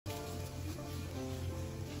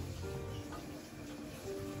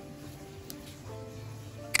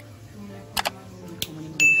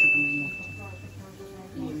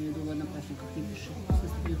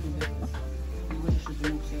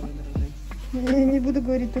Я не буду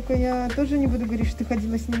говорить, только я тоже не буду говорить, что ты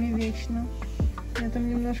ходила с ними вечно. Я там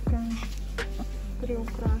немножко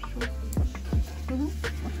приукрашу. Угу.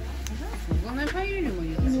 Главное, поверили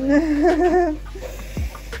мои.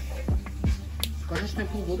 Скажешь, что я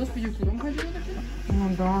полгода с педикюром ходила?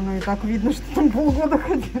 Ну да, но и так видно, что там полгода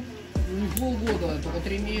ходила. Не полгода, только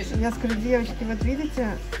 3 месяца. Я скажу, девочки, вот видите,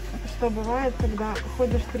 что бывает, когда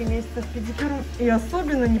ходишь 3 месяца с педикюром и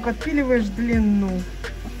особенно не подпиливаешь длину.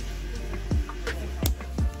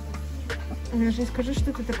 Я же не скажу,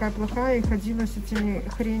 что ты такая плохая и ходила с этими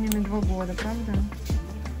хренями 2 года, правда?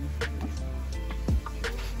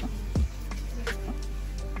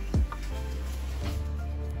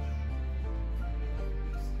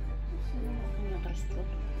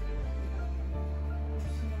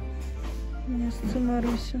 Место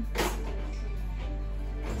Маруся.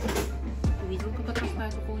 Видел, как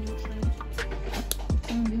отрастает у кого-нибудь что-нибудь?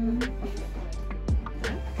 Угу.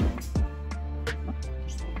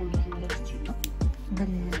 Сколько он должен расти?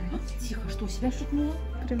 Блин. Тихо, что, у себя шутнула?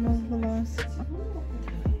 Прямо в глаз.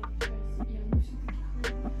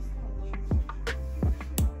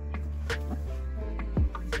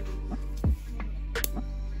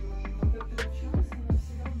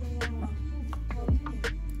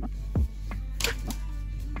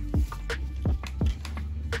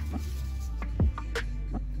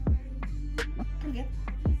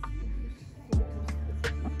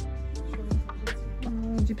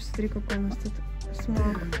 Иди посмотри, какой у нас тут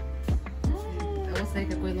смак. Вот смотри,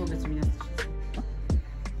 какой ноготь у меня сейчас.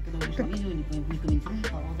 Когда вышел видео, не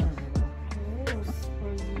комментируешь, а он разговаривал.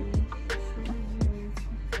 Господи, что вы делаете?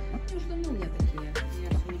 Ну, что давно у меня такие. Я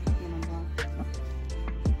все никак не могла.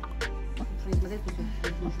 Что не смотреть, то есть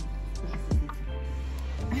нужно тоже сосниться.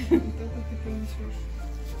 Вот это ты понесешь.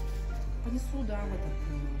 Понесу, да, в этот,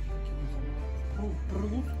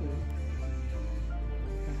 пролуцкую.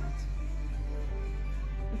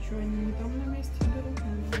 А что, они не там на месте берут?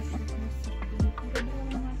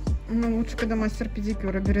 Ну, лучше, когда мастер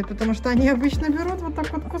педикюра берет, потому что они обычно берут вот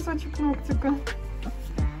так вот кусочек ногтика.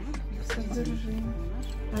 Содержи.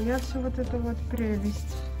 А я все вот это вот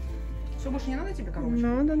прелесть. Все, больше не надо тебе коробочку?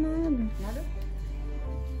 Надо. Надо?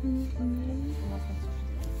 У меня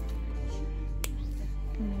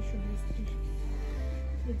еще 2 стрижки.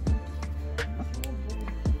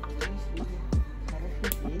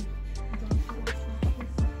 Хороший день.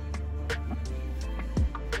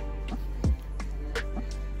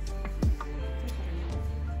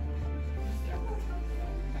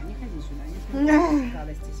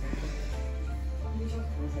 Радости всякие.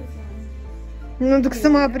 Ну так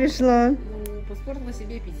сама пришла. Ну, поспортила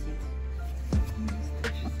себе аппетит.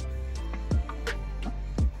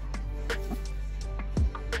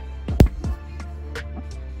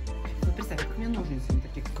 Вот представь, как мне ножницами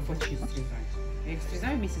такие кабачи срезать. Я их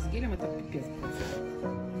срезаю вместе с гелем, это пипец.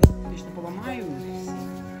 Точно поломаю и все.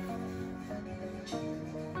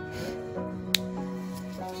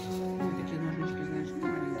 Ну, такие ножнички, знаешь,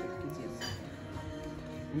 маленькие, такие детские.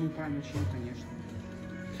 Ну, памятные, конечно.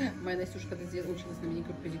 Моя Настюшка когда училась на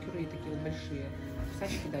маникюр, педикюр, и такие вот большие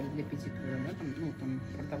кусачки дали для педикюра, да, там, ну, там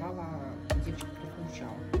продавала девочка, которая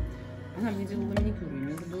получала. Она мне делала маникюр, и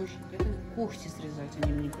мне говорю, дочь, это когти срезать, а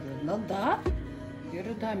не маникюр. Ну да. Я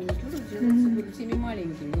говорю, да, маникюр делается всеми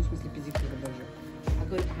маленькими, ну, в смысле педикюра даже. А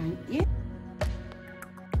говорит,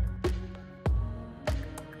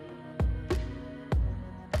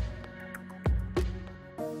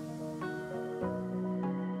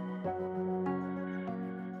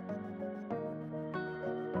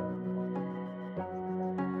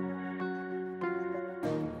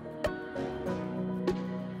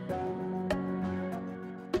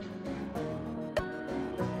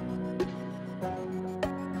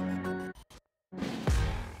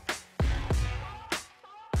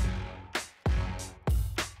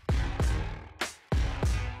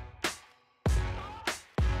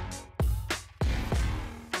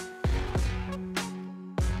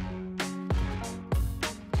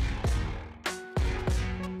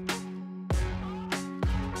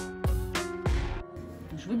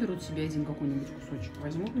 выберут себе один какой-нибудь кусочек,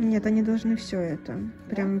 возьмут? Нет, они должны все это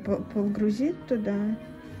прям погрузить туда.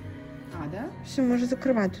 А, да? Все, можно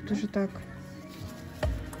закрывать, тут уже так.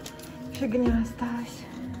 Фигня осталась.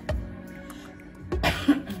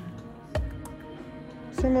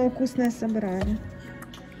 Самое вкусное собрали.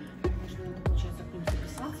 Надо, получается, к ним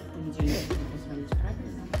записаться в понедельник, позвонить,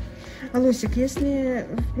 правильно? Алосик, если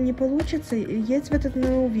не получится, едь в этот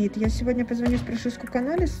ноувид. Я сегодня позвоню, спрошу, сколько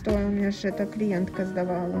анализ стоил. У меня же эта клиентка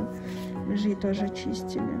сдавала. Мы же ей тоже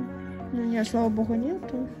чистили. Ну, нет, слава богу,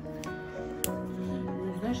 нету.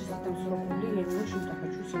 Ну, знаешь, если там 40 рублей, я не очень-то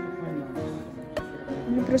хочу себе такой анализ.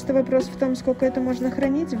 Ну, просто вопрос в том, сколько это можно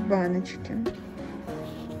хранить в баночке. Что,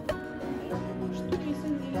 если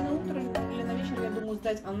на утро или на вечер, я думаю,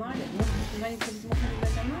 сдать анализ. Может быть, на них можно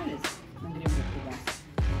сдать анализ на грибок туда.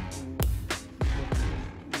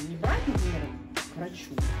 Не брать, например, к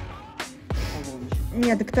врачу.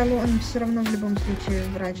 Нет, так талон все равно в любом случае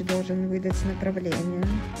врач должен выдать направление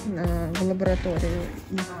в лабораторию.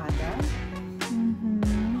 А, да? Угу.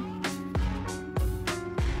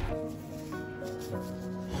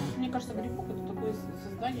 Мне кажется, грибок это такое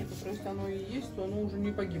создание, которое, если оно и есть, то оно уже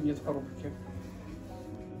не погибнет в коробке.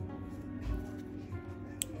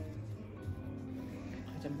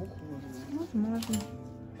 Хотя буху можно. Возможно.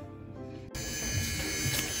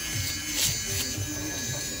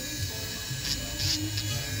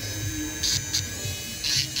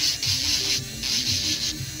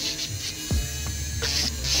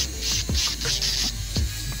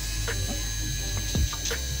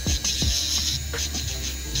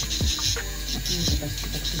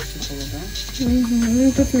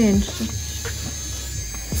 Ну, тут меньше.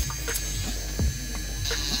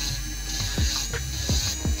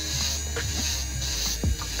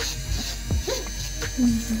 В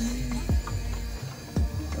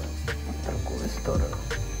другую сторону.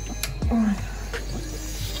 Ой.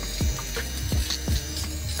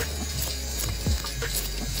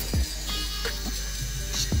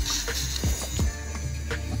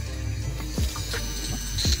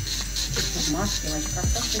 Маски, в очках,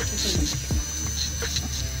 как ты это видишь?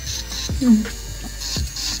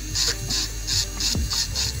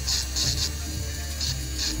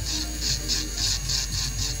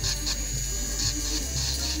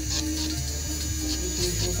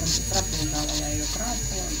 Сестра приезжала, я ее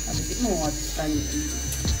красила,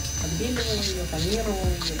 отбеливала ее, тонировала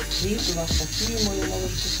ее, стригла, пуфи мою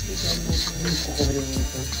малышку стригла, сколько времени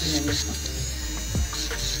это успели, конечно.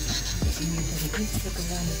 И мне тоже пиццу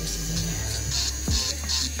заказали, посидели.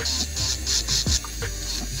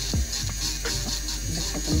 Так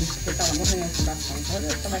что там не спитала, можно я сюда встану? Говорю,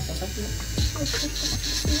 оставайся, спасибо.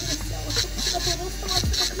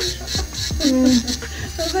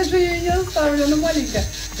 Значит, я ее не оставлю, она маленькая.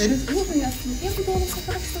 Я говорю, можно я оставлю? Я буду вам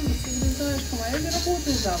хорошо. Я говорю, зайчка моя, я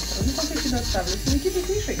работаю завтра. Ну, как я тебя оставлю? С Никитой, с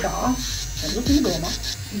Мишей? Да. Я буду не дома.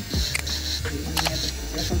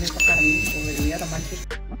 Я смотрю, покормить, говорю, я там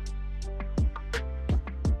мальчишка.